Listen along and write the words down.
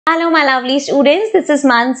Hello my lovely students, this is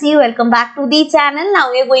Mansi. Welcome back to the channel.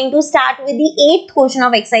 Now we are going to start with the 8th question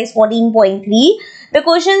of exercise 14.3. The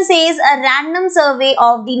question says a random survey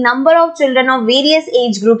of the number of children of various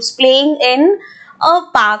age groups playing in a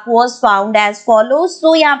park was found as follows.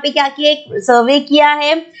 So यहाँ पे क्या किया, एक सर्वे किया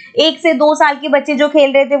है. 1 से 2 साल के बच्चे जो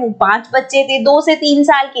खेल रहे थे वो 5 बच्चे थे, 2 से 3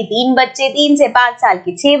 साल के 3 बच्चे, 3 से 5 साल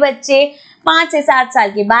के 6 बच्चे, 5 से 7 साल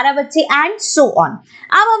के 12 बच्चे एंड सो ऑन.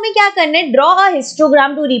 अब हमें क्या करना है, draw a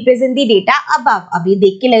histogram to represent the data above. अब ये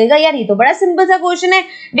देख के लगेगा यार ये तो बड़ा सिंपल सा क्वेश्चन है,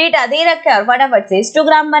 डेटा दे रखा है और फटाफट से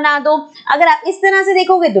हिस्टोग्राम बना दो. अगर आप इस तरह से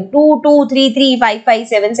देखोगे तो 2 2 3 3 5 5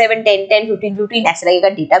 7 7 10 10 15 15 ऐसा लगेगा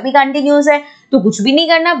डेटा भी कंटिन्यूअस है. तो कुछ भी नहीं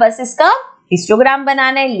करना, बस इसका हिस्टोग्राम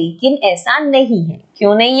बनाना है. लेकिन ऐसा नहीं है.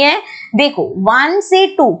 क्यों नहीं है? देखो 1 से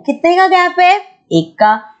 2 कितने का गैप है? 1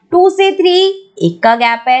 का. 2 से 3 1 का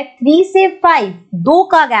गैप है. 3 से 5 2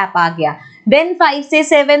 का गैप आ गया. देन 5 से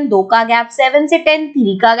 7 2 का गैप. 7 से 10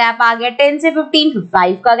 3 का गैप आ गया. 10 से 15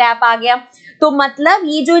 5 का गैप आ गया. तो मतलब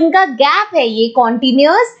ये जो इनका गैप है ये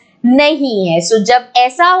कॉन्टिन्यूअस नहीं है. सो जब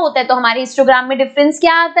ऐसा होता है तो हमारे हिस्टोग्राम में डिफरेंस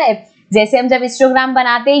क्या आता है? जैसे हम जब हिस्टोग्राम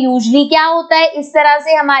बनाते हैं यूजुअली क्या होता है, इस तरह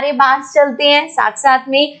से हमारे बार्स चलते हैं साथ साथ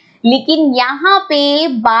में. लेकिन यहाँ पे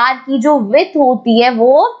बार की जो विड्थ होती है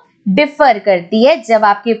वो डिफर करती है जब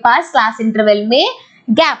आपके पास क्लास इंटरवल में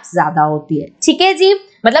गैप ज्यादा होती है. ठीक है जी,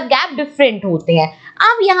 मतलब गैप डिफरेंट होते हैं.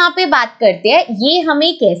 अब यहाँ पे बात करते हैं ये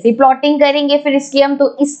हमें कैसे प्लॉटिंग करेंगे फिर इसकी हम.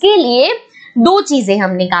 तो इसके लिए 2 चीजें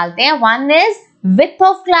हम निकालते हैं. One is width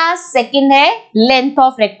of class, second है लेंथ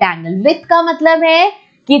ऑफ रेक्टेंगल. विड्थ का मतलब है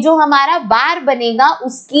कि जो हमारा बार बनेगा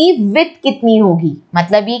उसकी विड्थ कितनी होगी,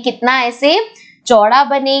 मतलब ये कितना ऐसे चौड़ा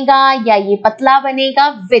बनेगा या ये पतला बनेगा,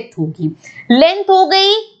 विड्थ होगी. लेंथ हो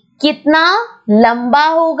गई कितना लंबा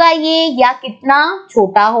होगा ये या कितना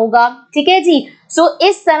छोटा होगा. ठीक है जी. सो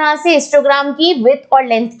इस तरह से हिस्टोग्राम की विड्थ और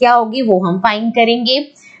लेंथ क्या होगी वो हम फाइंड करेंगे.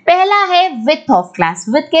 पहला है विड्थ ऑफ क्लास.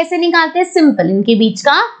 विड्थ कैसे निकालते हैं? सिंपल, इनके बीच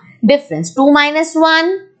का डिफरेंस. 2 - 1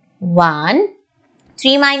 1,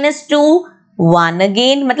 3 - 2 1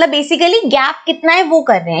 अगेन. मतलब बेसिकली गैप कितना है वो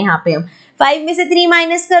कर रहे हैं यहाँ पे हम. 5 में से 3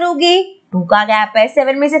 माइनस करोगे 2 का गैप है.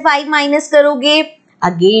 7 में से 5 माइनस करोगे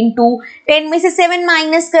अगेन 2. 10 में से 7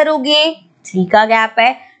 माइनस करोगे 3 का गैप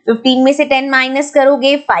है. 15 में से 10 माइनस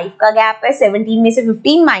करोगे 5 का गैप है. 17 में से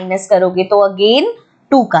 15 माइनस करोगे तो अगेन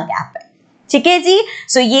 2 का गैप है. ठीक है जी.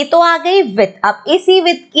 सो ये तो आ गई विड्थ. अब इसी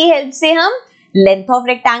विड्थ की हेल्प से हम लेंथ ऑफ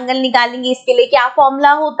रेक्टेंगल निकालेंगे. इसके लिए क्या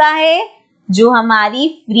फॉर्मूला होता है? जो हमारी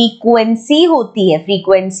फ्रीक्वेंसी होती है,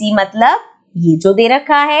 फ्रीक्वेंसी मतलब ये जो दे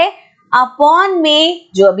रखा है अपॉन में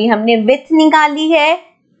जो अभी हमने विड्थ निकाली है,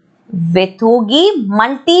 विड्थ होगी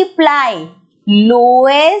multiply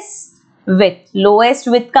lowest width. Lowest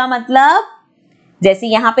width का मतलब जैसे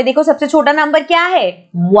यहां पे देखो सबसे छोटा नंबर क्या है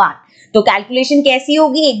 1. तो कैलकुलेशन कैसी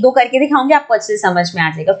होगी 1 2 करके दिखाऊंगी, आपको अच्छे से समझ में आ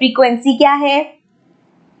जाएगा. फ्रीक्वेंसी क्या है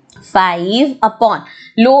 5 अपॉन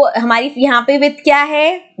लो, हमारी यहाँ पे विड्थ क्या है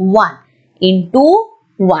 1 into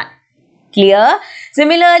 1. Clear?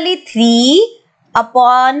 Similarly 3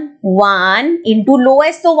 upon 1 into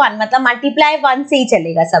lowest तो 1 मतलब मल्टीप्लाई 1 से ही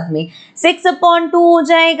चलेगा सब में. 6 upon 2 हो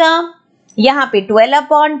जाएगा. यहाँ पे 12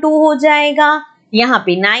 upon 2 हो जाएगा. यहाँ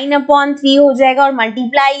पे 9 upon 3 हो जाएगा और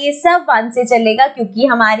मल्टीप्लाई ये सब 1 से चलेगा क्योंकि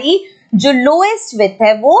हमारी जो लोएस्ट विड्थ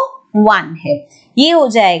है वो 1 है. ये हो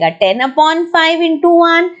जाएगा 10 upon 5 into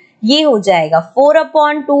 1. ये हो जाएगा 4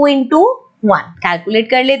 upon 2 into 1. कैलकुलेट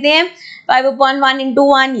कर लेते हैं. 5 upon 1 into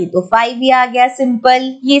 1 ये तो 5 ही आ गया सिंपल.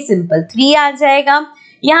 ये सिंपल 3 आ जाएगा.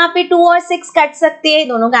 यहाँ पे 2 और 6 कट सकते हैं,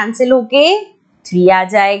 दोनों कैंसिल होके 3 आ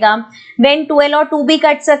जाएगा. देन 12 और 2 भी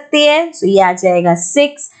कट सकते हैं, सो ये आ जाएगा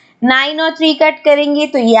 6. 9 और 3 कट करेंगे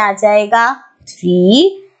तो ये आ जाएगा 3.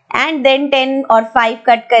 एंड देन 10 और 5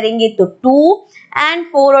 कट करेंगे तो 2. एंड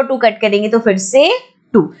 4 और 2 कट करेंगे तो फिर से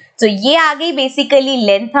 2. तो ये आ गई बेसिकली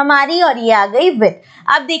लेंथ हमारी और ये आ गई विड्थ.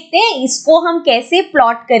 अब देखते हैं इसको हम कैसे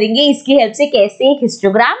प्लॉट करेंगे, इसकी हेल्प से कैसे एक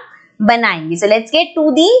हिस्टोग्राम बनाएंगे. So let's get to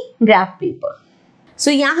the graph paper.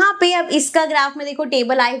 सो यहाँ पे अब इसका ग्राफ में देखो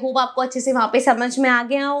टेबल, आई होप आपको अच्छे से वहां पे समझ में आ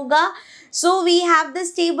गया होगा. So we have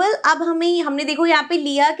this table. अब हमने देखो यहाँ पे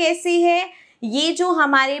लिया कैसे है, ये जो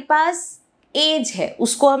हमारे पास एज है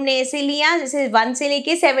उसको हमने ऐसे लिया जैसे 1 से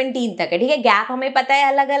लेके 17 तक है. ठीक है, गैप हमें पता है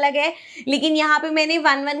अलग अलग है, लेकिन यहाँ पे मैंने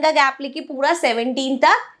 1 का गैप लेके पूरा 17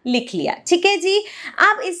 तक लिख लिया. ठीक है जी.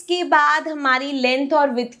 अब इसके बाद हमारी लेंथ और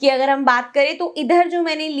विड्थ की अगर हम बात करें तो इधर जो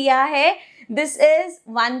मैंने लिया है दिस इज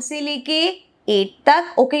 1 से लेके 8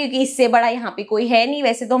 तक. ओके, क्योंकि इससे बड़ा यहाँ पे कोई है नहीं,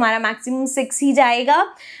 वैसे तो हमारा मैक्सिमम 6 ही जाएगा,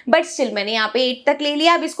 बट स्टिल मैंने यहाँ पे 8 तक ले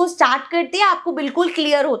लिया. अब इसको स्टार्ट करते हैं, आपको बिल्कुल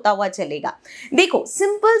क्लियर होता हुआ चलेगा. देखो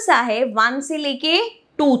सिंपल सा है, 1 से लेके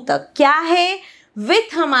 2 तक क्या है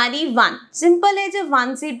विथ हमारी 1, सिंपल है, जब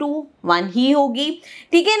 1 से 2 1 ही होगी,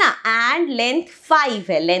 ठीक है ना। एंड लेंथ 5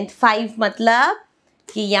 है, लेंथ 5 मतलब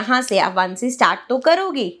कि यहां से आप 1 से स्टार्ट तो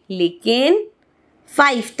करोगे लेकिन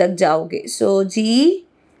 5 तक जाओगे। सो जी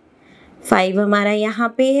 5 हमारा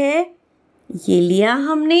यहाँ पे है, ये लिया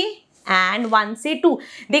हमने। एंड 1 से 2,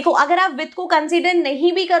 देखो अगर आप विथ को कंसीडर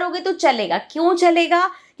नहीं भी करोगे तो चलेगा। क्यों चलेगा?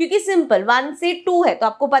 क्योंकि सिंपल 1 से 2 है तो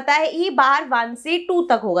आपको पता है ये बार 1 से 2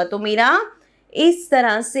 तक होगा, तो मेरा इस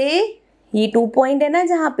तरह से ये 2 पॉइंट है ना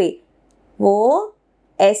जहाँ पे, वो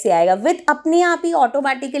ऐसे आएगा। विथ अपने आप ही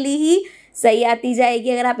ऑटोमेटिकली ही सही आती जाएगी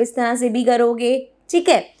अगर आप इस तरह से भी करोगे, ठीक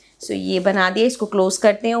है। सो ये बना दिया, इसको क्लोज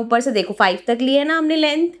करते हैं। ऊपर से देखो 5 तक लिया ना हमने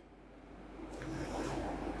लेंथ,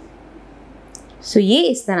 सो ये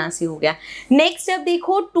इस तरह से हो गया। नेक्स्ट अब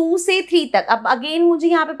देखो 2 से 3 तक, अब अगेन मुझे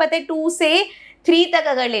यहाँ पे पता है 2 से 3 तक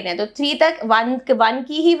अगर लेना है तो 3 तक 1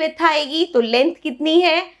 की ही विड्थ आएगी, तो लेंथ कितनी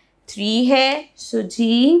है? 3 है। सो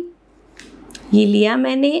जी ये लिया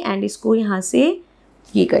मैंने एंड इसको यहाँ से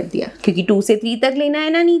ये कर दिया क्योंकि 2 से 3 तक लेना है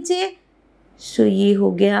ना नीचे। सो ये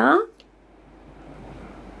हो गया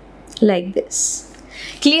लाइक दिस।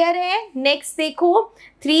 क्लियर है? नेक्स्ट देखो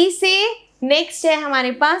 3 से, नेक्स्ट है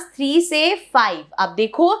हमारे पास 3 से 5। अब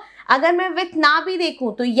देखो अगर मैं विथ ना भी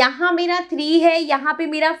देखूं तो यहाँ मेरा 3 है, यहाँ पे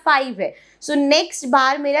मेरा 5 है। सो नेक्स्ट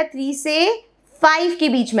बार मेरा 3 से 5 के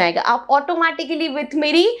बीच में आएगा, अब ऑटोमेटिकली विथ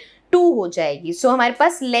मेरी 2 हो जाएगी। सो हमारे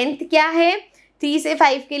पास लेंथ क्या है? 3 से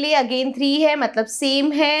 5 के लिए अगेन 3 है, मतलब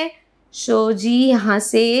सेम है। सो जी यहाँ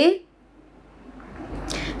से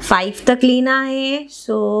 5 तक लेना है,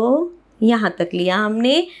 सो यहाँ तक लिया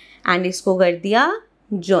हमने एंड इसको कर दिया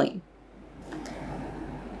ज्वाइन।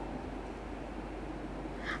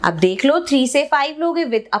 अब देख लो 3 से 5 लोगे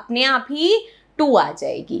विथ अपने आप ही 2 आ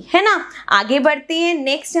जाएगी, है ना। आगे बढ़ते हैं।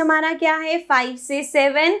 नेक्स्ट हमारा क्या है? 5 से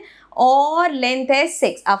 7 और लेंथ है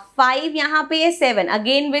 6। अब 5 यहाँ पे है, 7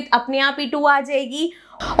 अगेन विथ अपने आप ही 2 आ जाएगी।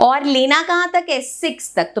 और लेना कहाँ तक है?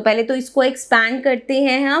 6 तक। तो पहले तो इसको एक्सपैंड करते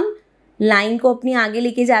हैं, हम लाइन को अपनी आगे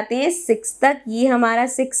लेके जाते हैं 6 तक। ये हमारा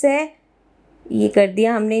 6 है, ये कर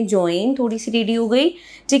दिया हमने ज्वाइन, थोड़ी सी रेडी हो गई,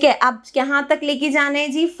 ठीक है। अब कहाँ तक लेके जाना है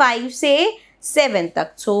जी? 5 से 7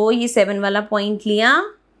 तक। सो ये 7 वाला पॉइंट लिया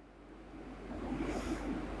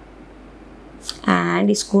एंड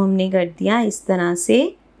इसको हमने कर दिया इस तरह से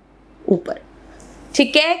ऊपर,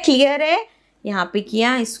 ठीक है। क्लियर है? यहाँ पे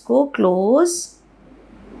किया, इसको क्लोज।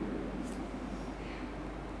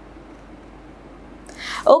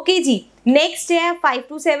 ओके जी, नेक्स्ट है 5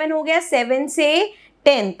 to 7 हो गया, 7 से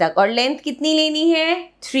 10 तक। और लेंथ कितनी लेनी है?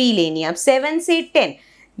 3 लेनी है। अब 7 से 10,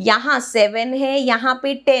 यहाँ 7 है, यहाँ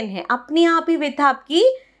पे 10 है, अपने आप ही विथ आपकी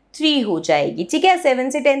 3 हो जाएगी, ठीक है।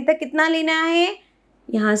 7 से 10 तक कितना लेना है?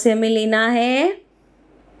 यहाँ से हमें लेना है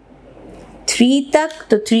 3 तक,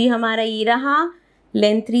 तो 3 हमारा ये रहा।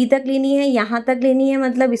 लेंथ 3 तक लेनी है, यहाँ तक लेनी है,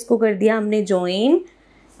 मतलब इसको कर दिया हमने ज्वाइन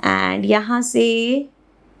एंड यहाँ से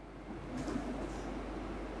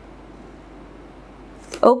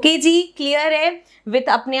ओके जी। क्लियर है? विथ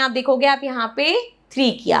अपने आप देखोगे आप यहाँ पे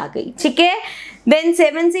 3 की आ गई, ठीक है। देन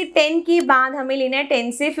 7 से 10 के बाद हमें लेना है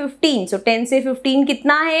 10 से 15। सो 10 से 15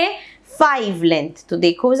 कितना है? 5 लेंथ। तो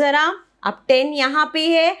देखो जरा, अब 10 यहाँ पे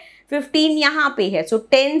है, 15 यहाँ पे है, सो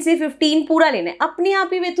 10 से 15 पूरा लेना है, अपने आप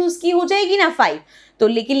ही विथ उसकी हो जाएगी ना 5। तो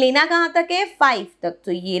लेकिन लेना कहाँ तक है? 5 तक।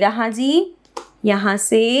 तो ये रहा जी, यहाँ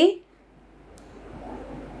से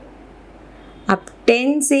अब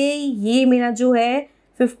 10 से ये मेरा जो है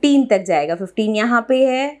 15 तक जाएगा, 15 यहाँ पे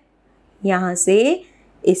है, यहाँ से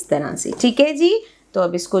इस तरह से, ठीक है जी। तो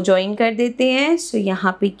अब इसको ज्वाइन कर देते हैं। सो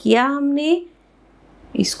यहाँ पे किया हमने,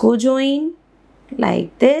 इसको join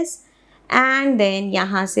like this and then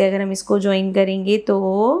यहाँ से अगर हम इसको ज्वाइन करेंगे तो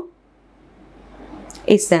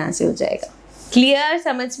इस तरह से हो जाएगा। क्लियर?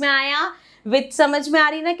 समझ में आया? विथ समझ में आ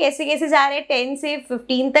रही ना कैसे कैसे जा रहे हैं? 10 से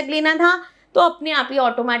 15 तक लेना था तो अपने आप ही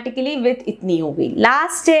ऑटोमेटिकली विथ इतनी हो गई।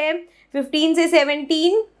 लास्ट है 15 से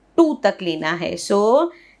 17, 2 तक लेना है।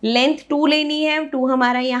 सो लेंथ 2 लेनी है, 2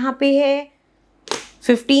 हमारा यहाँ पे है,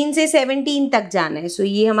 15 से 17 तक जाना है। सो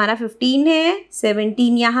ये हमारा 15 है,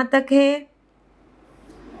 17 यहाँ तक है,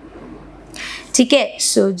 ठीक है।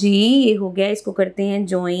 सो जी ये हो गया, इसको करते हैं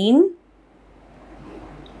ज्वाइन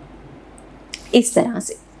इस तरह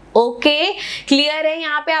से। ओके, क्लियर है?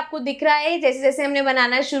 यहाँ पे आपको दिख रहा है जैसे जैसे हमने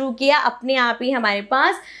बनाना शुरू किया अपने आप ही हमारे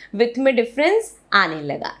पास विथ में डिफरेंस आने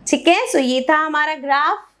लगा, ठीक है। सो ये था हमारा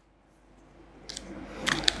graph.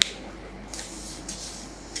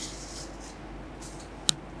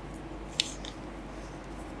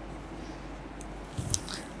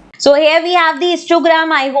 So here we have the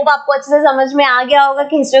histogram. I hope आपको अच्छे से समझ में आ गया होगा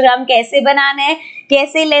कि हिस्टोग्राम कैसे बनाना है,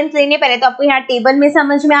 कैसे लेंथ लेनी है। पहले तो आपको यहाँ टेबल में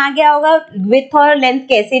समझ में आ गया होगा विथ और लेंथ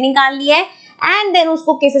कैसे निकालनी है एंड देन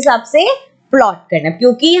उसको किस हिसाब से प्लॉट करना,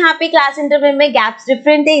 क्योंकि यहाँ पे क्लास इंटरवल में गैप्स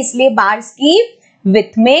डिफरेंट है इसलिए बार्स की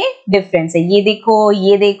विड्थ में डिफरेंस है। ये देखो,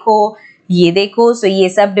 ये देखो, ये देखो, सो ये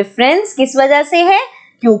सब डिफरेंस किस वजह से है,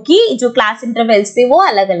 क्योंकि जो क्लास इंटरवल्स थे वो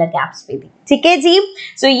अलग अलग गैप्स पे थे। ठीक है जी,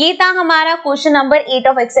 सो ये था हमारा क्वेश्चन नंबर 8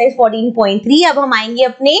 ऑफ एक्सरसाइज 14.3। अब हम आएंगे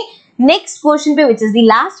अपने नेक्स्ट क्वेश्चन पे, which is the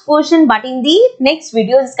last question but in the next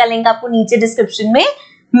video, जिसका लिंक आपको नीचे डिस्क्रिप्शन में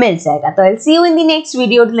मिल जाएगा। तो I will see you in the next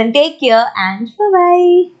video. Till then take care and bye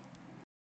bye.